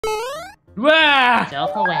Wah!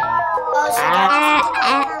 Self away.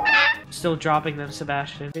 Still dropping them,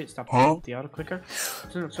 Sebastian. Wait, stop the auto clicker.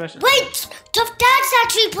 Sebastian. Wait! Tough Dad's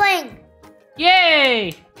actually playing!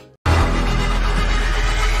 Yay!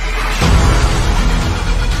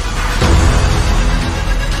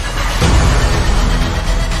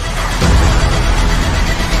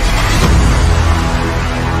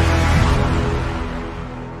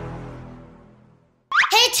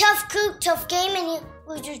 Hey Tough Crew, Tough Game, and you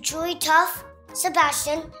with your truly Tough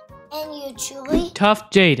Sebastian, and you truly Tough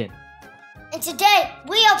Jaden. And today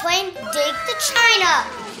we are playing Dig the China.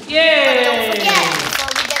 Yay! But don't forget, before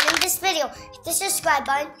we get into this video, hit the subscribe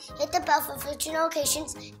button, hit the bell for future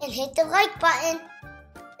notifications, and hit the like button.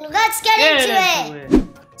 And let's get into it.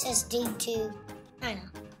 It says Dig to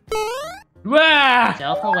China. Wah!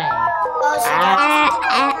 Self away. Oh, so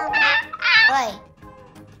wait.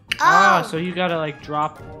 Ah, so you gotta like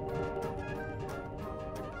drop.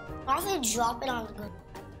 Why don't they drop it on the ground?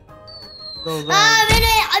 So then...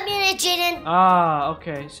 I'm in it, Jaden. Ah,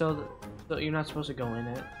 okay. So you're not supposed to go in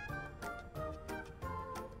it.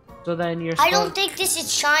 So then you're. I don't think this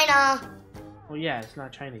is China. Well, yeah, it's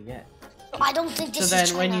not China yet. I don't think this So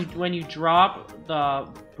is then China. when you drop the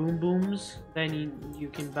boom booms, then you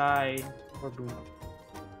can buy more boom.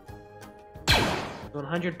 So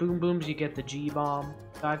 100 boom booms, you get the G bomb.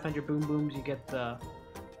 500 boom booms, you get the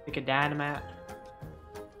dynamite.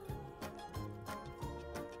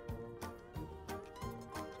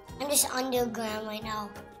 I'm just underground right now.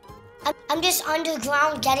 I'm just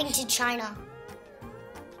underground getting to China.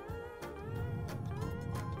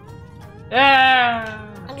 Ah!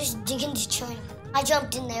 I'm just digging to China. I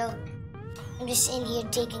jumped in there. I'm just in here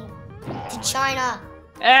digging to China.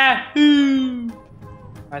 Ah! Ooh.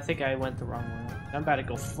 I think I went the wrong way. I'm about to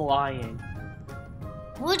go flying.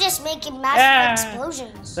 We're just making massive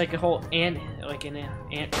explosions. It's like a whole ant, like an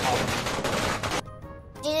ant colony.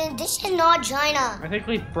 Dude, this is not China. I think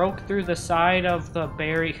we broke through the side of the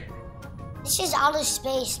berry. This is outer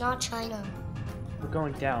space, not China. We're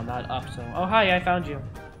going down, not up. So, oh hi, I found you.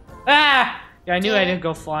 Ah! Yeah, I knew I didn't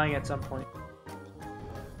go flying at some point.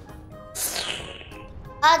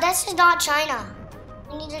 This is not China.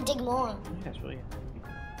 We need to dig more. Yeah, it's really.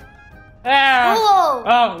 Ah! Whoa!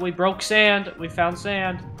 Oh, we broke sand. We found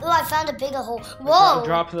sand. Oh, I found a bigger hole. Whoa!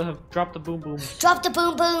 Drop the boom booms. Drop the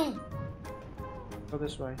boom boom. Go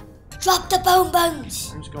this way. Drop the boom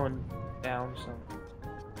booms. I'm just going down. So.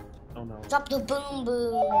 Oh no. Drop the boom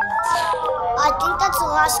boom. I think that's the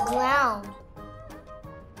last ground.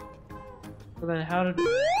 So then how did?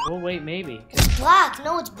 Oh wait, maybe. It's black.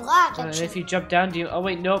 No, it's black. And if you jump down, do you? Oh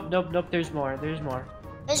wait, nope. There's more. There's more.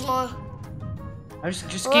 There's more. I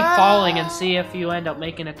just keep falling and see if you end up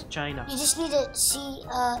making it to China. You just need to see.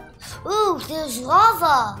 Ooh, there's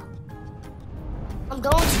lava. I'm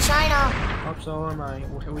going to China. Oh, so am I.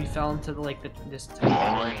 We fell into this Just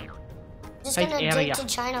tight gonna area. dig to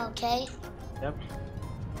China, okay? Yep.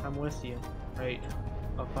 I'm with you. Right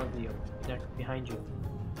above you. Behind you.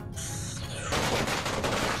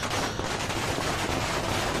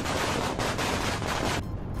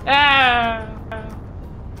 Ah!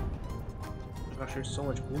 Gosh, there's so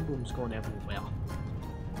much boom booms going everywhere.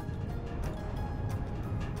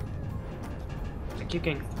 I keep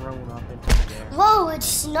getting thrown up into the air. Whoa, it's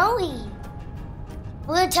snowy.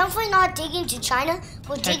 We're definitely not digging to China.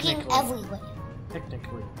 We're digging everywhere.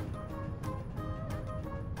 Technically.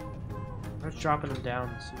 I was dropping them down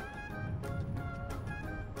and see.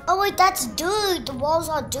 Oh wait, that's dirt. The walls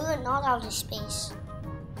are dirt, not outer space.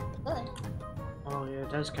 Good. Oh yeah, it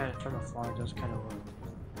does kind of, from afar, it does kind of look.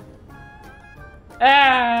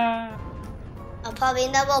 Ah! I'll probably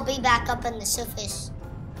never be back up on the surface.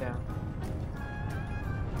 Yeah.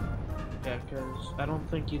 Yeah, because I don't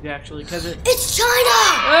think you actually, It's China!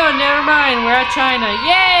 Oh, never mind, we're at China.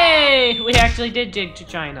 Yay! We actually did dig to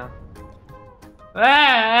China.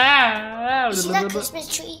 You see that Christmas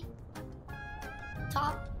tree?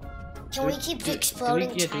 Top? Can we keep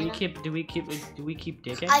exploding China? Do we keep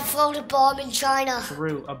digging? I throw the bomb in China.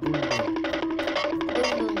 Through a boom boom.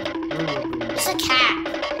 Boom, boom. It's a cat.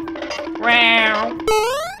 Wow.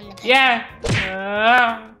 Yeah.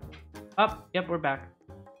 Up. Yep, we're back.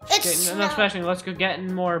 It's no, especially. Let's go get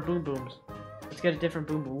in more boom booms. Let's get a different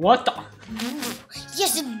boom boom. What the?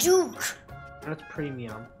 Yes, a Duke. That's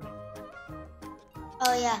premium.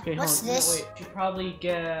 Oh yeah. Okay, What's hold on. this? No, wait. You should probably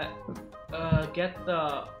get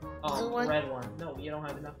the Blue one? red one. No, you don't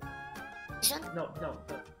have enough. This one? No.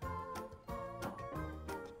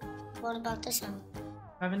 What about this one?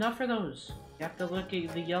 I have enough for those. You have to look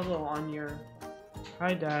at the yellow on your.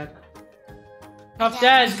 Hi, Dad. Tough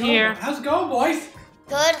Dad's here. How's it going, boys?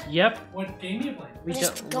 Good. Yep. What game are you playing? We're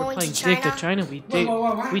going playing to China. Dig to China. We dug. Yeah,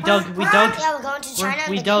 we're going to China.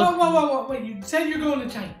 We dug. Whoa, wait, you said you're going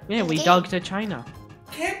to China. Yeah, we dug to China.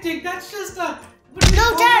 Can't dig, that's just a...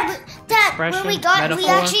 No, Dad, Expression, we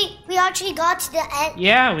actually got to the end.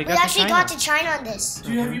 Yeah, we We actually got got to China on this.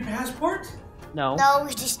 Do you have your passport? No. No,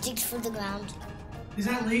 we just digged for the ground. Is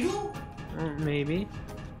that legal? Maybe.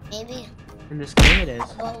 Maybe. In this game it is.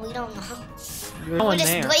 Well, we don't know. You're We're going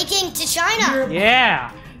just there. breaking to China.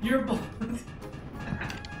 Yeah. You're...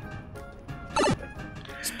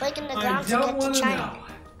 Just breaking the I ground to don't get to want to China. know.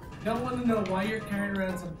 Don't want to know why you're carrying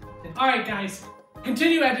around some... Alright, guys.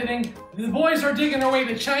 Continue editing. The boys are digging their way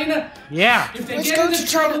to China. Yeah. If they Let's get go into to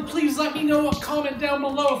trouble, China. please let me know. Comment down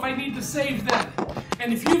below if I need to save them.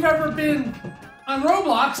 And if you've ever been on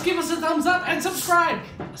Roblox, give us a thumbs up and subscribe.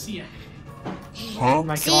 See ya. Oh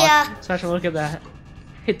my See god. ya. Sasha, look at that.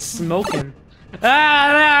 It's smoking.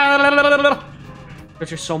 Ah!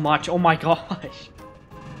 There's so much. Oh my gosh.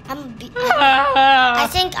 I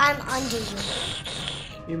think I'm under you.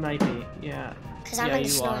 You might be. Yeah. Because I'm Yeah, in the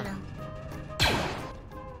you snow are. now.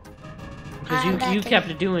 Because you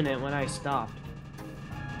kept doing it when I stopped.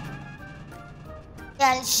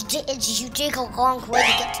 Yeah, you dig a long way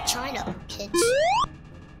to get to China, kids.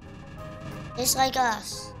 Just like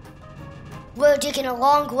us. We're digging a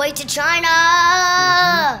long way to China!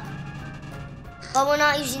 But we're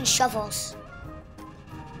not using shovels.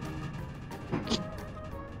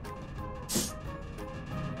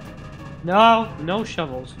 No, no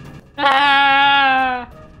shovels. Ah!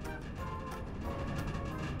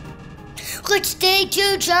 Let's dig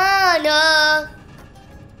to China!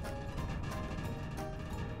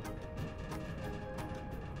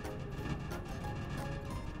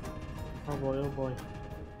 Oh boy, oh boy.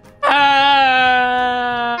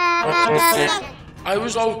 Ah! I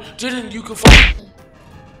was all didn't you can find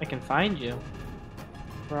I can find you.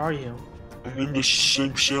 Where are you? I'm in the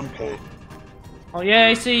same sand pot. Oh yeah,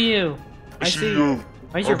 I see you. I see you.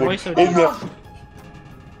 Why is your Oh, voice so oh deep? no. Are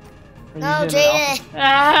you No, using an Jaden. alpha-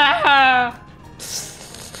 Ah!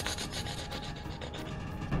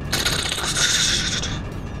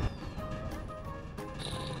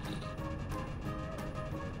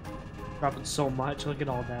 Dropping so much, look at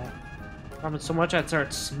all that. Dropping so much I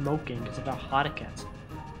start smoking because of how hot it gets.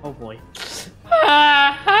 Oh boy. This is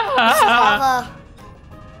lava.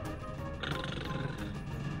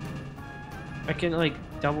 I can like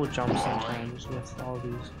double jump sometimes with all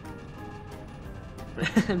these.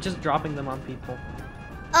 I'm just dropping them on people.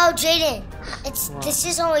 Oh, Jaden, What? this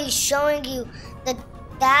is only showing you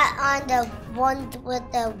that on the one with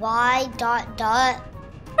the Y dot dot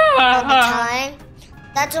all the time.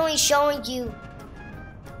 That's only showing you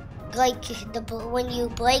like when you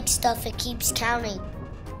break stuff, it keeps counting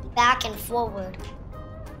back and forward.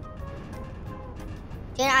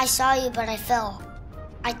 Jaden, I saw you, but I fell.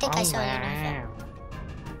 I think I saw you and I fell.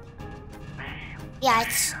 Yeah,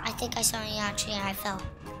 I think I saw you actually and I fell.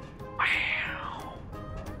 Wow.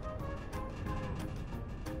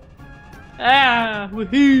 Ah,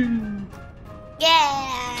 woohoo!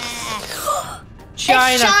 Yeah!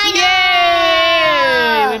 China! It's China!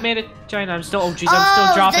 Yay! We made it to China. I'm still, oh jeez, I'm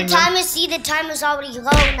still dropping the them. time is already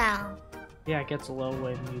low now. Yeah, it gets low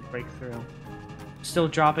when you break through. Still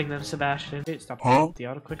dropping them, Sebastian. Wait, stop the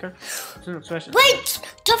auto clicker. Sebastian. Wait!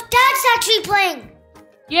 Tough Dad's actually playing!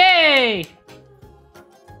 Yay!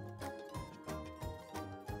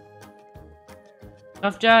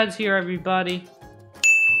 Tough Dad's here, everybody.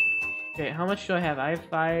 Okay, how much do I have? I have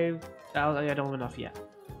 5,000. I don't have enough yet.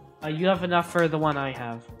 You have enough for the one I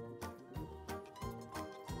have.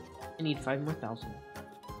 I need 5 more thousand.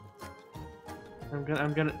 I'm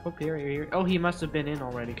gonna. Oh, here. Oh, he must have been in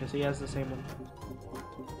already because he has the same one.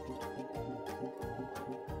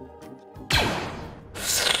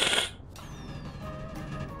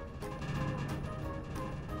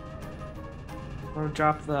 I'm gonna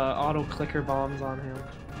drop the auto clicker bombs on him.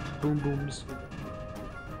 Boom booms.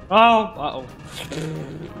 Oh! Uh-oh.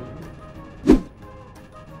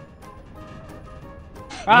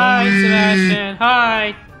 Hi, Sebastian!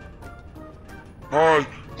 Hi! Hi,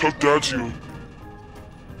 Tough Dad's here.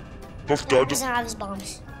 Tough He Dad. doesn't have his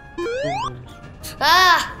bombs. Boom booms.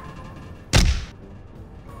 Ah!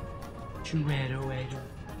 Chuero,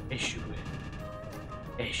 Eshuero.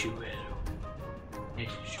 Eshuero.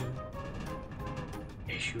 Eshuero.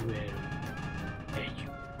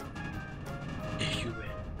 Eshuero.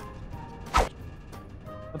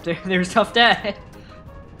 Up there's Tough Dad.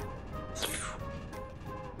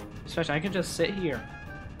 Especially, I can just sit here.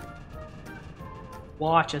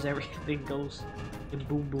 Watch as everything goes in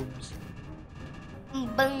boom booms.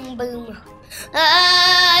 Boom, boom.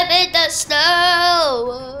 I in the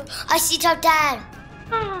snow. I see Tough Dad.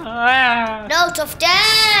 No, Tough I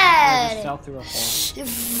Dad. just fell through a hole.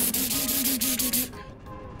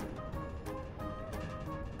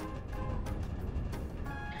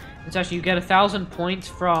 It's actually you get 1,000 points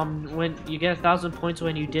from when you get 1,000 points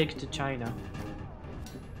when you dig to China.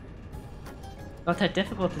 Not that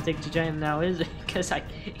difficult to dig to China now, is it? Because I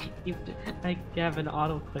have an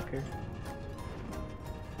auto clicker.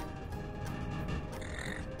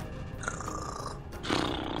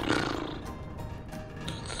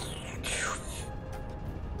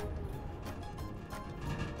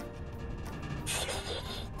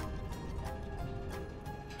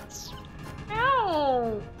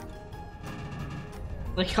 Ow!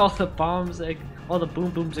 Like all the bombs, like all the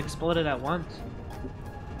boom booms exploded at once.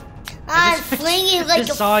 I'm flinging like a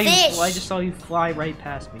fish. I just saw you fly right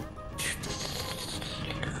past me.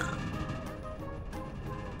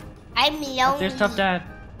 I'm lonely. There's Tough Dad.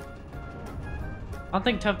 I don't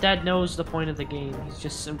think Tough Dad knows the point of the game. He's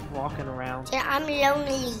just walking around. Yeah, I'm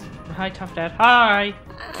lonely. Hi, Tough Dad. Hi.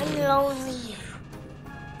 I'm lonely.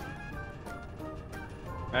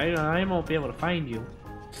 I won't be able to find you.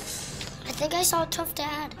 I think I saw Tough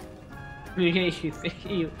Dad. you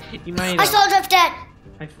might. I saw Tough Dad.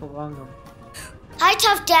 I flung him. Hi,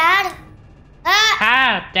 Tough Dad. Ah.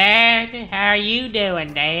 Hi, Dad. How are you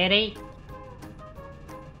doing, Daddy?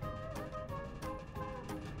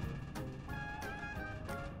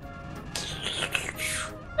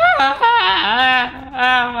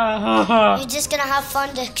 You're just gonna have fun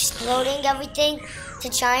exploding everything to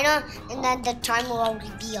China, and then the time will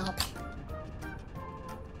already be up.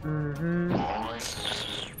 Mm-hmm.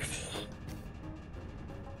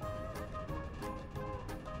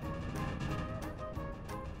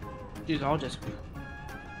 Dude, I'll just...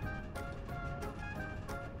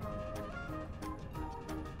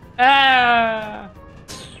 Ah!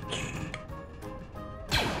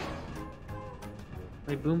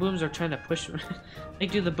 Like boom booms are trying to push me.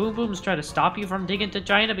 Like, do the boom booms try to stop you from digging to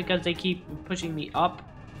China because they keep pushing me up,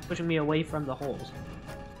 pushing me away from the holes?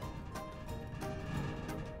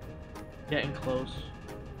 Getting close.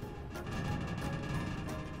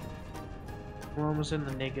 We're almost in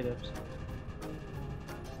the negatives.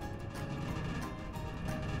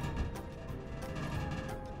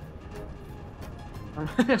 I'm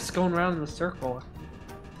just going around in the circle.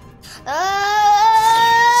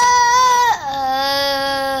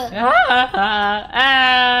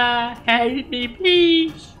 Help me,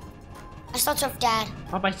 please. I saw Tough Dad.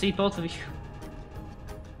 Hope I see both of you.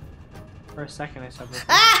 For a second, I saw both.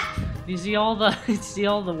 Ah! Do you see all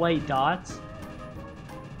the white dots?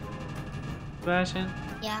 Sebastian?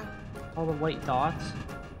 Yeah. All the white dots.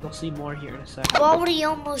 You'll see more here in a second. We're already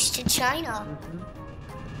almost to China.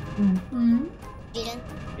 Jaden.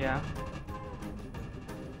 Yeah.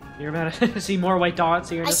 You're about to see more white dots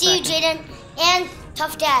here in a second. I see you, Jaden, and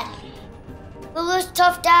Tough Dad. Who's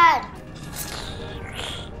Tough Dad?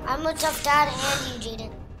 I'm a Tough Dad and you,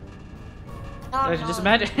 Jaden. No, Just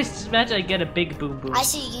imagine I get a big boom boom. I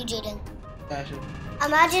see you, Jaden. Sebastian.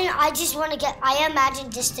 Imagine I imagine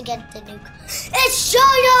this to get the nuke. It's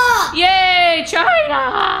China! Yay,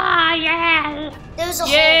 China! Yeah! There's a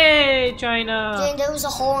hole. Yay, China! Jaden, there was a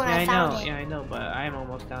hole and I found it. Yeah, I know, but I'm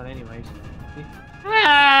almost down anyways.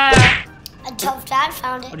 Ah! A Tough Dad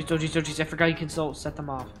found it. Dojies, I forgot you can still set them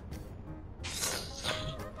off.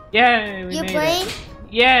 Yay, we You made playing? it.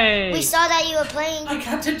 Yay! We saw that you were playing. I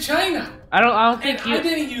got to China. I don't think And you. I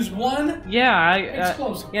didn't use one Yeah,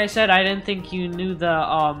 explosive. yeah, I said I didn't think you knew the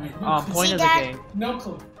point See of the that? game. No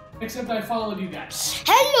clue. Except I followed you guys.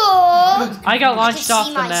 Hello! I got I launched can off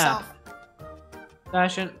see the myself. map.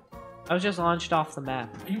 Fashion. I was just launched off the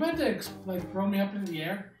map. Are you about to like throw me up in the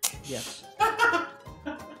air? Yes. That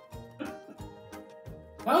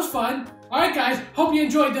was fun. Alright guys, hope you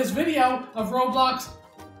enjoyed this video of Roblox.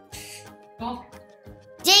 Well,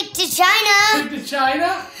 Dig to China! take to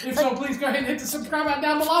China. If so, please go ahead and hit the subscribe button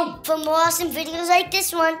down below. For more awesome videos like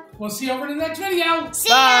this one. We'll see you over in the next video. See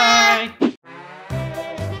ya! Bye.